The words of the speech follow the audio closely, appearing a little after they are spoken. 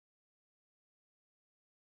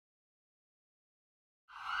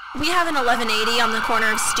We have an 1180 on the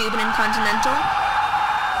corner of Steuben and Continental.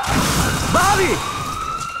 Bobby!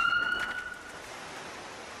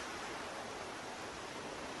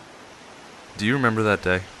 Do you remember that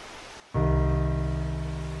day?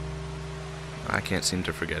 I can't seem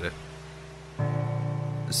to forget it.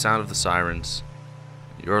 The sound of the sirens,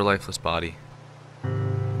 your lifeless body,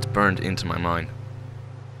 it's burned into my mind.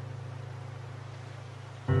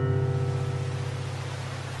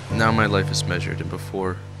 Now my life is measured in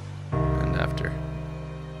before and after.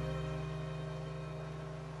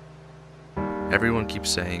 Everyone keeps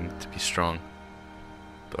saying to be strong,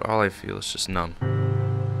 but all I feel is just numb.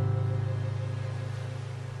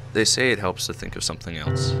 They say it helps to think of something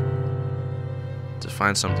else, to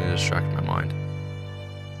find something to distract my mind.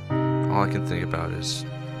 All I can think about is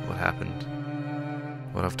what happened,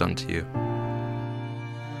 what I've done to you.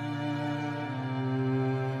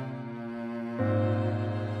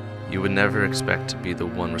 You would never expect to be the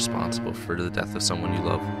one responsible for the death of someone you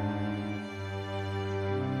love.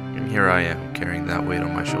 And here I am, carrying that weight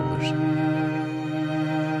on my shoulders.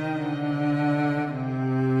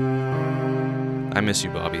 I miss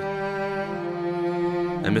you, Bobby.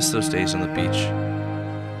 I miss those days on the beach.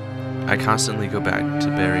 I constantly go back to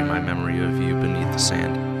bury my memory of you beneath the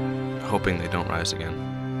sand, hoping they don't rise again.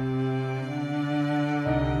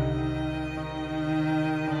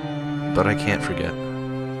 But I can't forget.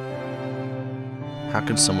 How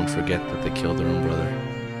can someone forget that they killed their own brother?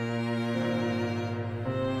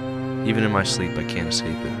 Even in my sleep, I can't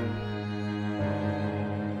escape it.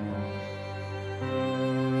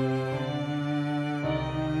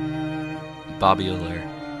 Bobby Allaire.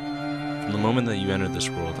 From the moment that you entered this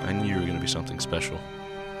world, I knew you were going to be something special.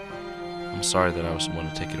 I'm sorry that I was the one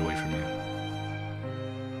to take it away from you.